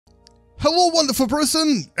Hello, wonderful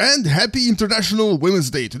person, and happy International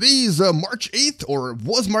Women's Day. Today is March 8th, or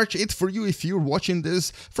was March 8th for you if you're watching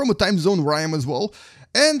this from a time zone where I am as well.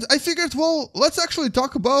 And I figured, well, let's actually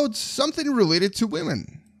talk about something related to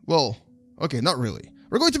women. Well, okay, not really.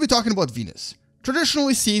 We're going to be talking about Venus,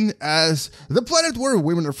 traditionally seen as the planet where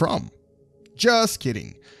women are from. Just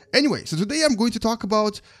kidding. Anyway, so today I'm going to talk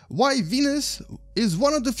about why Venus is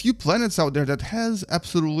one of the few planets out there that has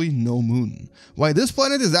absolutely no moon. Why this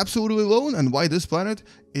planet is absolutely alone, and why this planet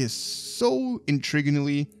is so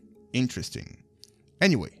intriguingly interesting.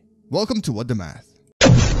 Anyway, welcome to What the Math.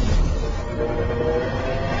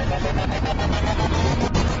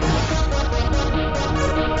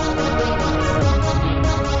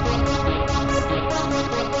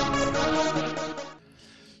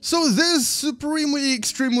 So this supremely,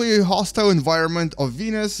 extremely hostile environment of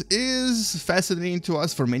Venus is fascinating to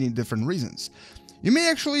us for many different reasons. You may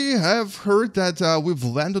actually have heard that we've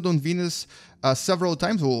landed on Venus several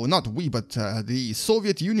times. Well, not we, but the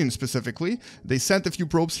Soviet Union specifically. They sent a few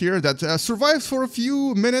probes here that survived for a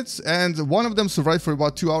few minutes, and one of them survived for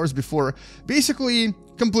about 2 hours before basically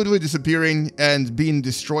completely disappearing and being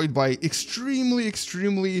destroyed by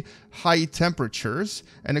extremely high temperatures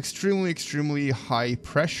and extremely high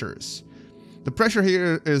pressures. The pressure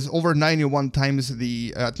here is over 91 times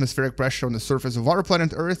the atmospheric pressure on the surface of our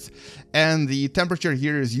planet Earth, and the temperature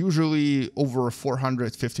here is usually over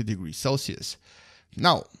 450 degrees Celsius.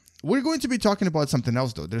 Now, we're going to be talking about something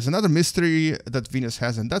else though. There's another mystery that Venus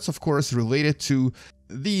has, and that's of course related to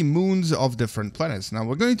the moons of different planets. Now,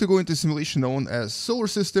 we're going to go into a simulation known as solar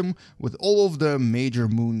system with all of the major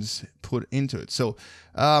moons put into it. So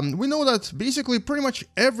we know that basically pretty much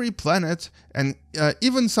every planet, and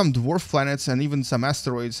even some dwarf planets and even some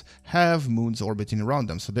asteroids, have moons orbiting around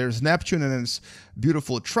them. So there's Neptune and its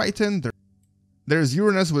beautiful Triton. There's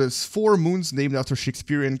Uranus with its 4 moons named after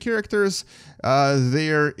Shakespearean characters.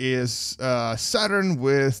 There is Saturn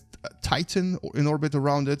with Titan in orbit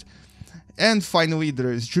around it. And finally,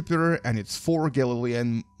 there is Jupiter and its 4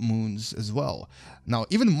 Galilean moons as well. Now,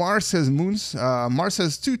 even Mars has moons. Mars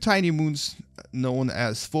has 2 tiny moons known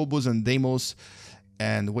as Phobos and Deimos.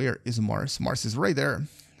 And where is Mars? Mars is right there.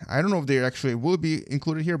 I don't know if they actually will be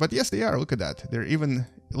included here, but yes, they are. Look at that. They're even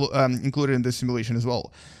included in this simulation as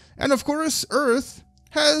well. And of course, Earth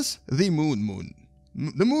has the moon.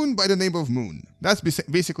 The moon by the name of Moon. That's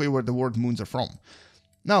basically where the word moons are from.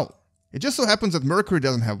 Now, it just so happens that Mercury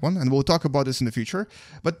doesn't have one, and we'll talk about this in the future,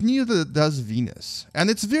 but neither does Venus. And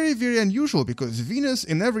it's very unusual because Venus,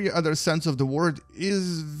 in every other sense of the word,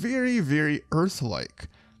 is very Earth-like.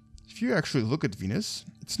 If you actually look at Venus,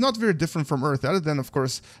 it's not very different from Earth, other than, of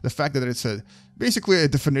course, the fact that it's basically a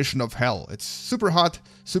definition of hell. It's super hot,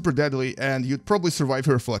 super deadly, and you'd probably survive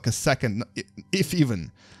here for like a second, if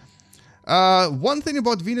even. One thing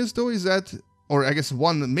about Venus, though, is that, or I guess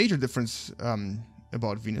one major difference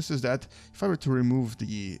about Venus is that if I were to remove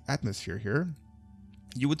the atmosphere here,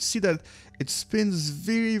 you would see that it spins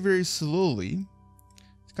very slowly.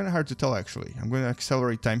 It's kind of hard to tell actually. I'm going to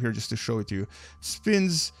accelerate time here just to show it to you. It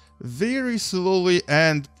spins very slowly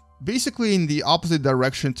and basically in the opposite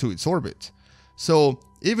direction to its orbit. So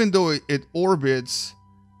even though it orbits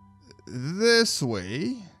this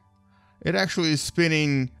way, it actually is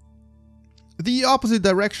spinning the opposite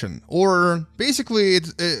direction, or basically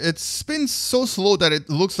it spins so slow that it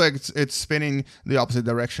looks like it's spinning the opposite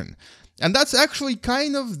direction. And that's actually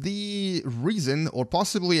kind of the reason, or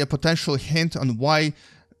possibly a potential hint on why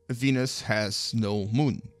Venus has no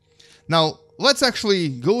moon. Now, let's actually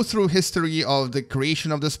go through history of the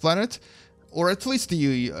creation of this planet, or at least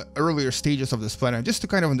the earlier stages of this planet, just to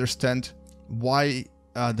kind of understand why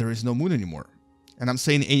there is no moon anymore. And I'm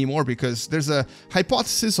saying anymore because there's a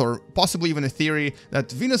hypothesis, or possibly even a theory,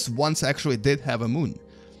 that Venus once actually did have a moon.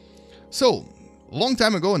 So, a long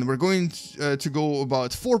time ago, and we're going to go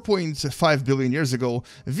about 4.5 billion years ago,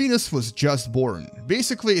 Venus was just born.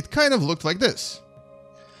 Basically, it kind of looked like this.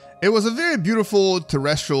 It was a very beautiful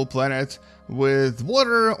terrestrial planet with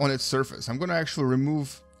water on its surface. I'm going to actually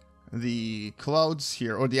remove the clouds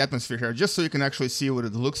here, or the atmosphere here, just so you can actually see what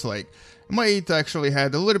it looks like. It might actually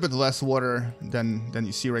had a little bit less water than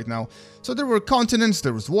you see right now. So there were continents,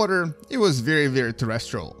 there was water, it was very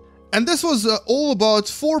terrestrial. And this was all about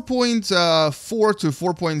 4.4 to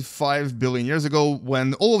 4.5 billion years ago,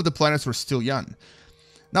 when all of the planets were still young.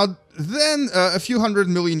 Now, then, a few hundred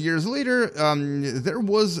million years later, there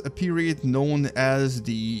was a period known as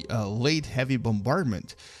the Late Heavy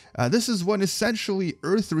Bombardment. This is when essentially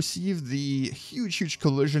Earth received the huge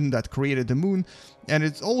collision that created the moon, and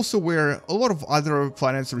it's also where a lot of other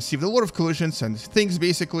planets received a lot of collisions, and things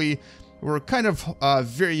basically were kind of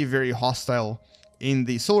very hostile in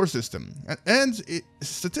the solar system.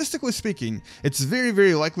 Statistically speaking, it's very,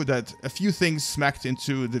 very likely that a few things smacked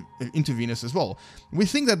into Venus as well. We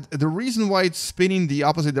think that the reason why it's spinning the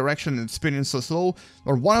opposite direction and spinning so slow,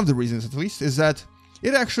 or one of the reasons at least, is that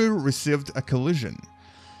it actually received a collision.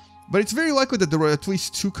 But it's very likely that there were at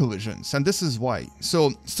least 2 collisions, and this is why.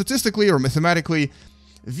 So, statistically or mathematically,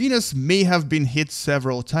 Venus may have been hit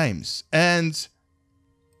several times, and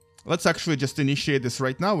let's actually just initiate this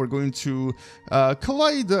right now. We're going to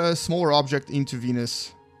collide a smaller object into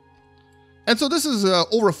Venus. And so this is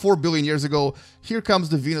over 4 billion years ago. Here comes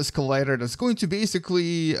the Venus Collider that's going to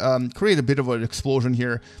basically create a bit of an explosion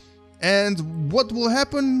here. And what will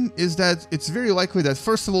happen is that it's very likely that,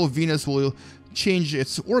 first of all, Venus will change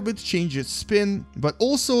its orbit, change its spin, but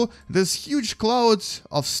also this huge cloud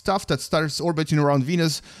of stuff that starts orbiting around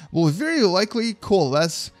Venus will very likely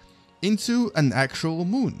coalesce into an actual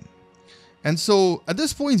moon. And so at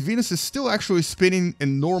this point, Venus is still actually spinning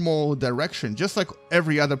in normal direction, just like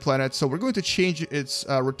every other planet. So we're going to change its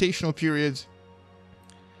rotational period.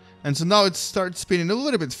 And so now it starts spinning a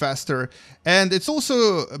little bit faster, and it's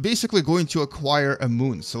also basically going to acquire a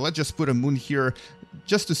moon. So let's just put a moon here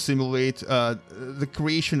just to simulate the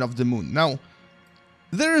creation of the moon. Now,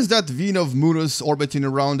 there is that Venus of Moonus orbiting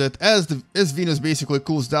around it as Venus basically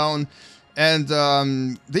cools down, and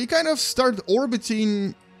they kind of start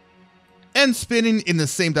orbiting and spinning in the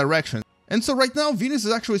same direction. And so right now, Venus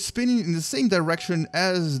is actually spinning in the same direction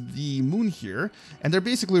as the moon here, and they're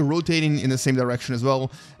basically rotating in the same direction as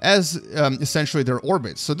well as essentially their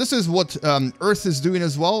orbits. So this is what Earth is doing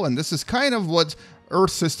as well, and this is kind of what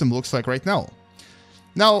Earth system looks like right now.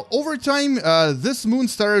 Now, over time, this moon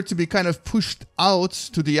started to be kind of pushed out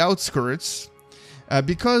to the outskirts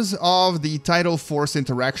because of the tidal force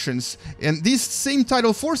interactions. And these same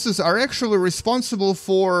tidal forces are actually responsible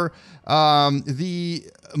for the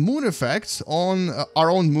moon effects on our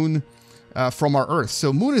own moon from our Earth.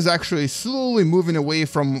 So moon is actually slowly moving away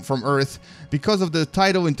from Earth because of the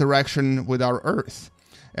tidal interaction with our Earth.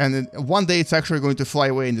 And one day it's actually going to fly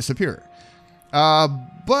away and disappear.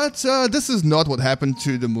 But this is not what happened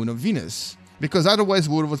to the moon of Venus, because otherwise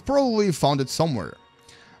we would have probably found it somewhere.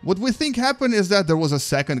 What we think happened is that there was a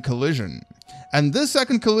second collision, and this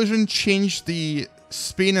second collision changed the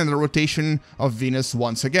spin and the rotation of Venus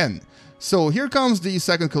once again. So here comes the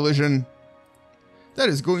second collision that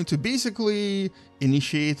is going to basically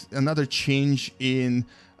initiate another change in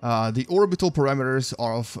the orbital parameters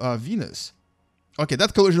of Venus. Okay,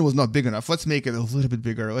 that collision was not big enough. Let's make it a little bit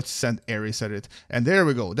bigger. Let's send Ares at it. And there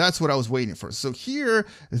we go. That's what I was waiting for. So here,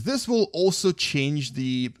 this will also change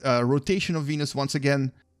the rotation of Venus once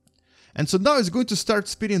again. And so now it's going to start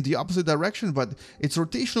spinning the opposite direction, but its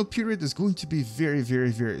rotational period is going to be very,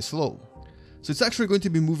 very, very slow. So it's actually going to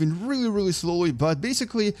be moving really, really slowly, but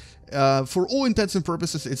basically, for all intents and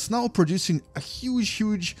purposes, it's now producing a huge,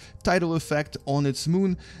 huge tidal effect on its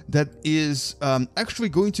moon that is actually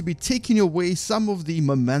going to be taking away some of the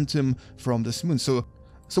momentum from this moon. So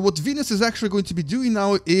what Venus is actually going to be doing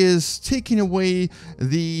now is taking away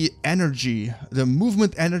the energy, the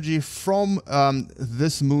movement energy from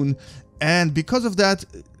this moon, and because of that,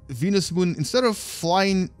 Venus moon, instead of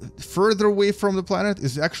flying further away from the planet,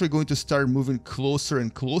 is actually going to start moving closer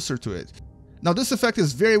and closer to it. Now, this effect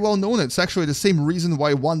is very well known. It's actually the same reason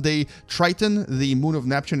why one day Triton, the moon of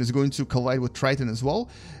Neptune, is going to collide with Triton as well.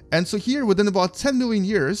 And so here, within about 10 million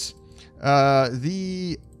years,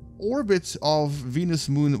 the orbit of Venus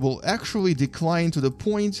moon will actually decline to the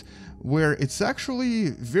point where it's actually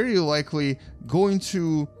very likely going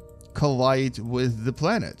to collide with the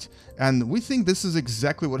planet. And we think this is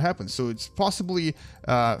exactly what happened. So it's possibly,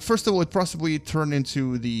 first of all, it possibly turned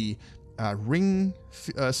into the ring.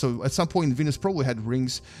 So at some point, Venus probably had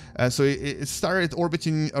rings. So it started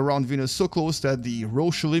orbiting around Venus so close that the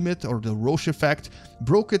Roche limit, or the Roche effect,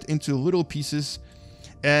 broke it into little pieces.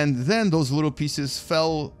 And then those little pieces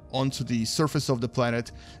fell onto the surface of the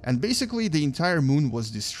planet. And basically, the entire moon was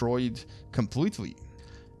destroyed completely.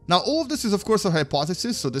 Now, all of this is, of course, a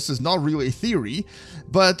hypothesis, so this is not really a theory,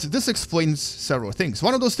 but this explains several things.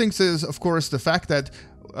 One of those things is, of course, the fact that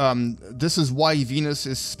this is why Venus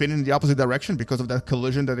is spinning in the opposite direction, because of that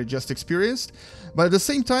collision that it just experienced. But at the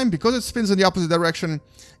same time, because it spins in the opposite direction,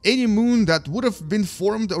 any moon that would have been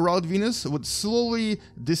formed around Venus would slowly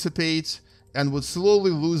dissipate and would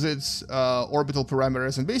slowly lose its orbital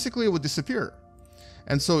parameters, and basically it would disappear.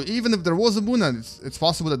 And so even if there was a moon, and it's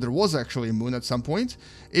possible that there was actually a moon at some point,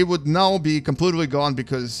 it would now be completely gone,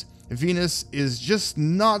 because Venus is just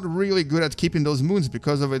not really good at keeping those moons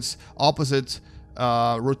because of its opposite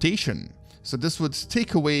rotation. So this would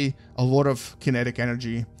take away a lot of kinetic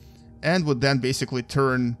energy and would then basically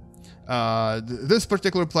turn this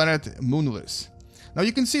particular planet moonless. Now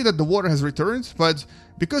you can see that the water has returned, but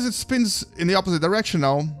because it spins in the opposite direction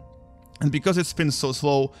now, and because it spins so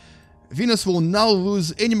slow, Venus will now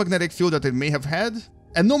lose any magnetic field that it may have had.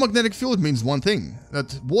 And no magnetic field means one thing,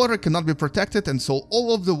 that water cannot be protected, and so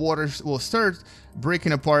all of the water will start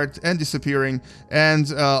breaking apart and disappearing,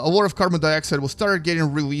 and a lot of carbon dioxide will start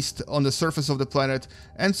getting released on the surface of the planet,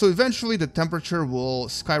 and so eventually the temperature will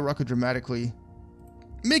skyrocket dramatically,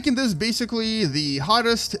 making this basically the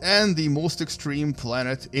hottest and the most extreme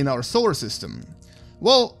planet in our solar system.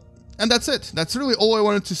 Well, and that's it. That's really all I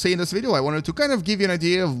wanted to say in this video. I wanted to kind of give you an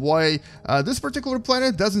idea of why this particular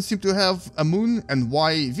planet doesn't seem to have a moon and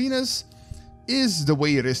why Venus is the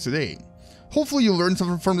way it is today. Hopefully you learned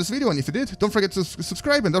something from this video, and if you did, don't forget to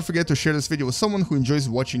subscribe and don't forget to share this video with someone who enjoys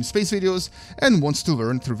watching space videos and wants to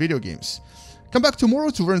learn through video games. Come back tomorrow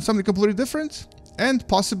to learn something completely different and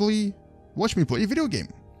possibly watch me play a video game.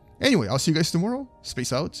 Anyway, I'll see you guys tomorrow.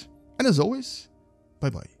 Space out. And as always,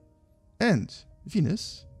 bye-bye. And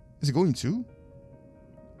Venus is going to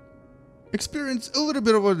experience a little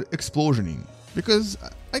bit of an explosioning, because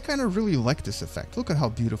I kind of really like this effect. Look at how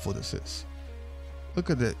beautiful this is.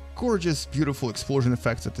 Look at the gorgeous, beautiful explosion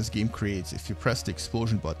effects that this game creates if you press the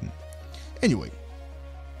explosion button. Anyway,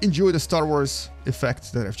 enjoy the Star Wars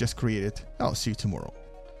effect that I've just created. I'll see you tomorrow.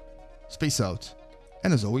 Space out.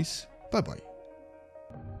 And as always, bye-bye.